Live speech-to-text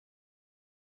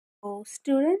Oh,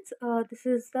 students, this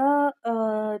is the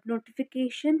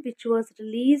notification which was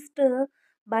released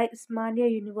by Osmania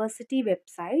University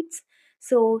websites.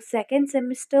 So, second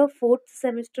semester, fourth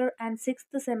semester, and sixth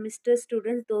semester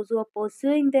students, those who are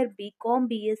pursuing their BCom,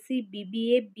 BSc,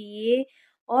 BBA, BA,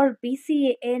 or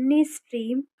BCA, any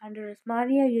stream under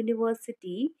Osmania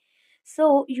University.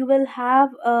 So, you will have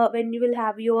when you will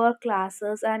have your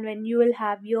classes, and when you will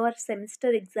have your semester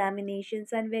examinations,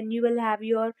 and when you will have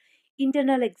your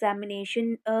internal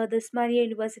examination. The Osmania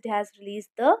University has released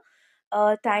the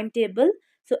timetable.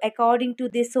 So according to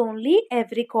this only,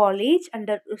 every college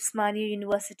under Osmania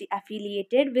University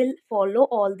affiliated will follow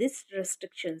all these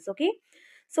restrictions. Okay.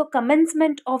 So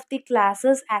commencement of the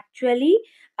classes actually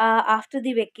after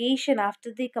the vacation,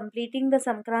 after the completing the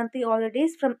Sankranti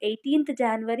holidays from 18th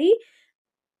January,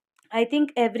 I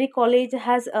think every college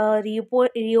has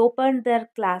reopened their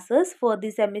classes for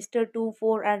the semester 2,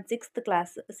 4, and sixth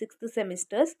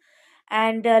semesters.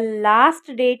 And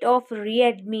last date of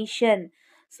readmission.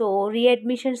 So,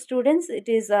 readmission students, it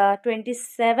is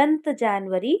 27th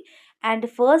January, and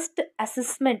first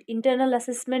assessment, internal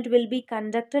assessment, will be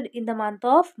conducted in the month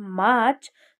of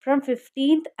March from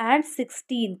 15th and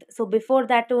 16th. So, before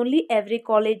that, only every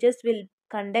colleges will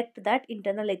conduct that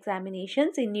internal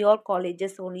examinations in your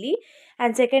colleges only,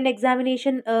 and second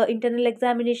examination, internal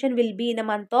examination, will be in the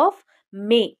month of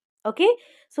May. Okay,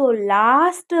 so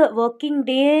last working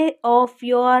day of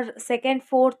your second,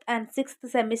 fourth, and sixth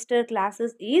semester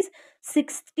classes is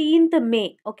 16th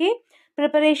May. Okay,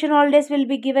 preparation holidays will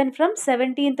be given from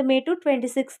 17th May to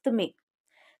 26th May.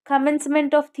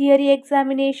 Commencement of theory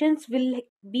examinations will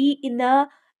be in the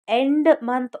end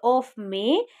month of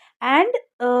May and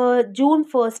June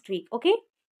first week. Okay,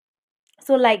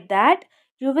 so like that,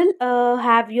 you will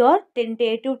have your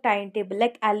tentative timetable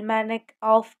like Almanac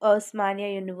of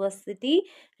Osmania University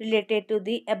related to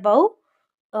the above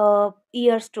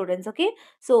year students. Okay,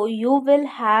 so you will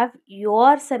have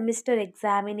your semester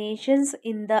examinations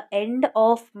in the end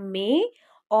of May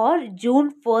or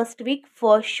June first week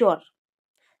for sure.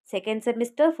 Second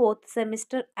semester, fourth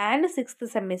semester, and sixth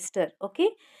semester. Okay,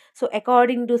 so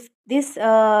according to this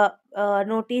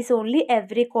notice only,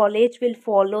 every college will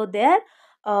follow their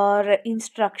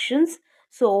instructions.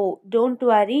 So don't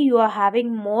worry, you are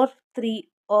having more 3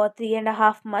 or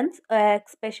 3.5 months,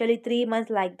 especially 3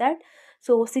 months like that.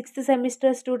 So sixth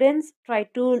semester students, try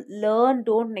to learn,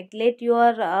 don't neglect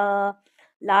your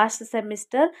last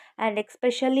semester. And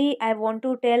especially I want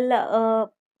to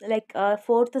tell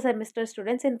fourth semester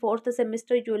students, in fourth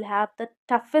semester you will have the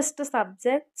toughest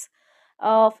subjects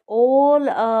of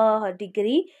all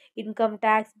degree, income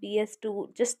tax,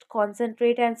 BS2. Just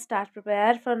concentrate and start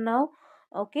prepare for now.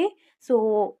 Okay,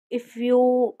 so if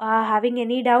you are having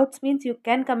any doubts, means you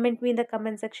can comment me in the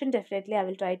comment section. Definitely I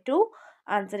will try to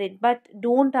answer it, but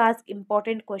don't ask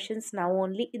important questions now.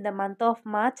 Only in the month of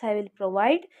March I will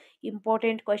provide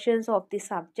important questions of the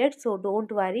subject. So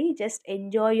don't worry, just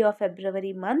enjoy your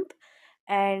February month.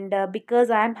 And because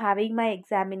I'm having my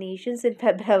examinations in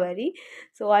February,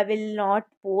 so I will not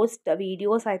post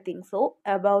videos, I think so,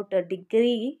 about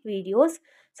degree videos.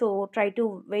 So try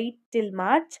to wait till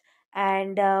March.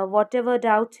 And whatever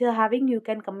doubts you're having, you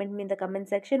can comment me in the comment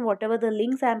section. Whatever the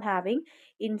links I'm having,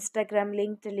 Instagram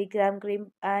link, Telegram link,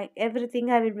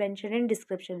 everything I will mention in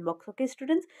description box. Okay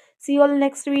students, see you all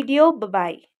next video. Bye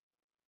bye.